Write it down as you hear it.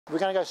We're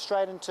going to go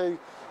straight into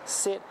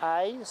set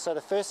A. So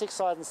the first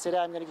exercise in set A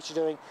I'm going to get you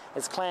doing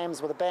is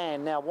clams with a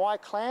band. Now, why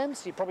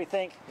clams? You probably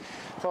think,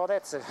 well,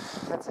 that's a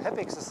hip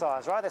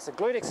exercise, right? That's a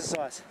glute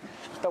exercise.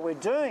 But we're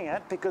doing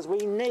it because we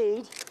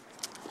need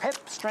hip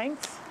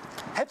strength,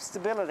 hip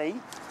stability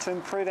to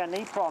improve our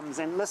knee problems.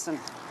 And listen,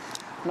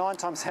 9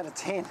 times out of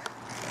 10,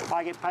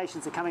 I get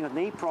patients that are coming with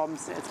knee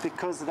problems. It's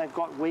because they've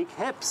got weak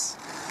hips,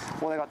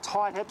 or they've got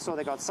tight hips, or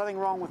they've got something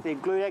wrong with their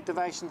glute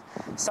activation.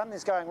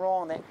 Something's going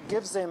wrong that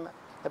gives them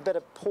a bit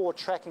of poor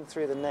tracking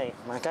through the knee.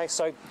 Okay,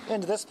 so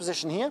into this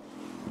position here.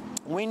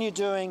 When you're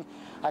doing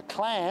a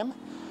clam,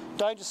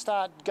 don't just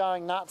start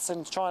going nuts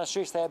and trying to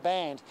stretch that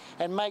band.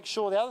 And make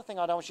sure, the other thing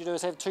I don't want you to do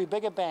is have too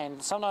big a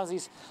band. Sometimes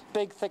these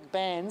big thick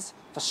bands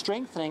for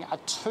strengthening are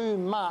too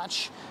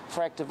much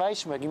for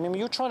activation work. You remember,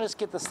 you're trying to just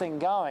get this thing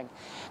going.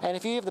 And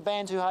if you have the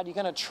band too hard, you're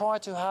going to try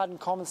too hard and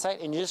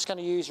compensate, and you're just going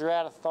to use your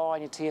outer thigh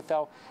and your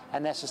TFL,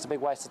 and that's just a big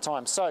waste of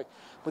time. So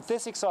with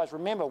this exercise,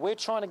 remember, we're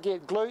trying to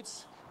get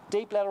glutes,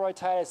 deep lateral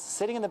rotators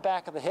sitting in the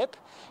back of the hip,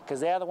 because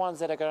they're the ones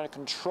that are going to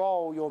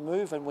control your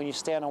movement when you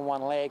stand on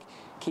one leg,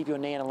 keep your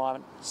knee in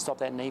alignment, stop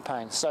that knee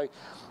pain. So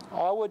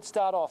I would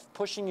start off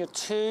pushing your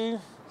 2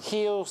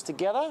 heels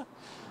together.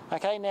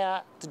 Okay,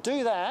 now to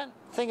do that,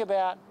 think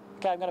about,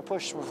 okay, I'm going to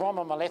push from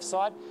on my left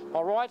side,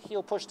 my right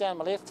heel push down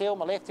my left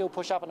heel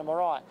push up into my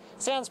right.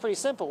 Sounds pretty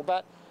simple,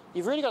 but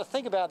you've really got to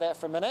think about that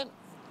for a minute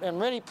and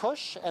really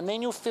push, and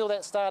then you'll feel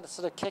that start to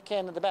sort of kick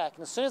in at the back.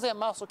 And as soon as that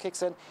muscle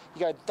kicks in,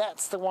 you go,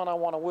 that's the one I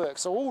want to work.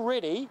 So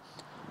already,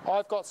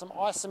 I've got some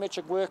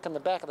isometric work in the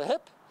back of the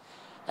hip,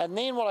 and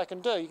then what I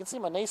can do, you can see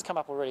my knees come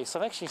up already,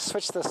 so I've actually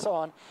switched this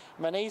on,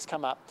 my knees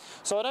come up.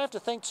 So I don't have to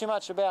think too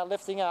much about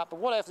lifting up, but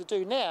what I have to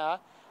do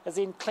now is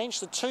then clench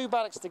the 2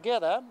 buttocks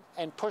together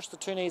and push the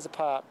 2 knees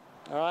apart.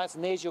 All right,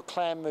 so there's your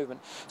clam movement.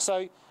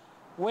 So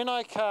when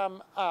I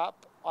come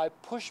up, I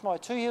push my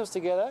 2 heels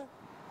together,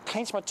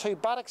 clench my 2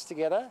 buttocks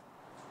together,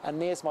 and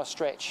there's my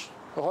stretch.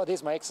 Or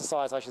there's my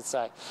exercise, I should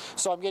say.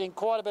 So I'm getting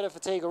quite a bit of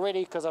fatigue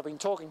already because I've been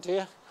talking to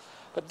you.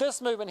 But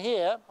this movement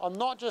here, I'm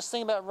not just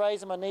thinking about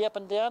raising my knee up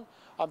and down.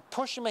 I'm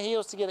pushing my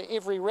heels together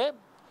every rep.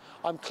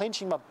 I'm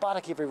clenching my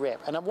buttock every rep.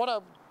 And what I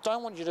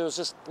don't want you to do is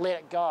just let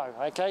it go,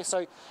 okay?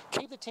 So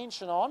keep the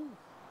tension on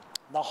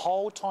the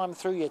whole time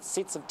through your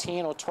sets of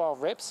 10 or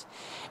 12 reps,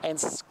 and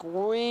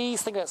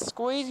squeeze, think about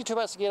squeeze your 2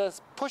 buttocks together,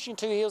 pushing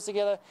 2 heels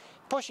together,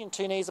 pushing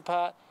 2 knees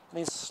apart, and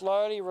then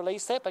slowly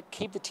release that, but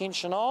keep the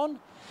tension on,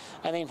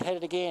 and then hit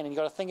it again. And you've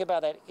got to think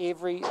about that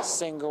every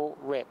single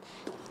rep.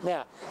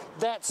 Now,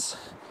 that's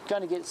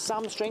going to get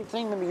some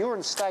strengthening. Remember, you're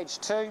in stage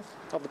 2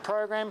 of the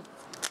program.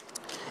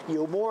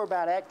 You're more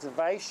about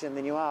activation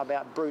than you are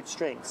about brute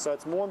strength. So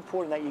it's more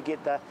important that you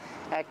get the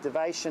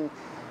activation,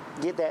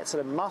 get that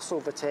sort of muscle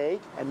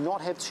fatigue, and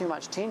not have too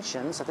much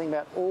tension. So think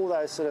about all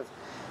those sort of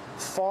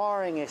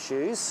firing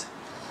issues,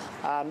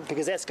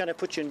 because that's going to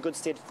put you in good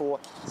stead for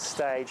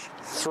stage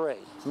 3.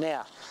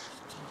 Now,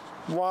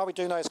 while we're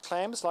doing those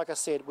clams, like I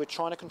said, we're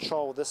trying to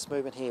control this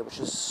movement here, which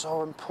is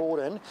so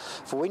important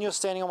for when you're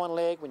standing on one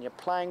leg, when you're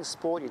playing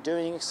sport, you're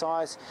doing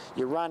exercise,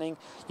 you're running,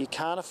 you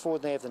can't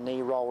afford to have the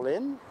knee roll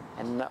in.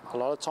 And a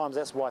lot of times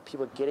that's why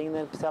people are getting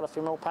the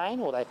patellofemoral pain,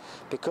 or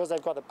because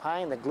they've got the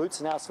pain, the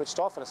glutes are now switched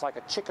off, and it's like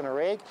a chicken or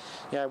egg.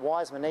 You know,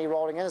 why is my knee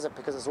rolling in? Is it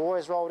because it's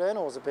always rolled in,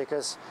 or is it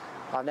because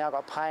I've now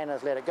got pain and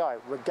I've let it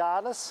go?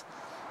 Regardless,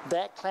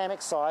 that clam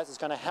exercise is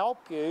going to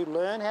help you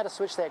learn how to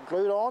switch that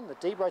glute on, the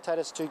deep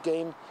rotators, to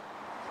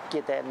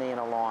get that knee in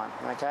a line,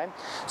 okay?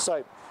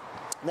 So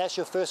that's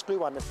your first glute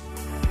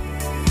one.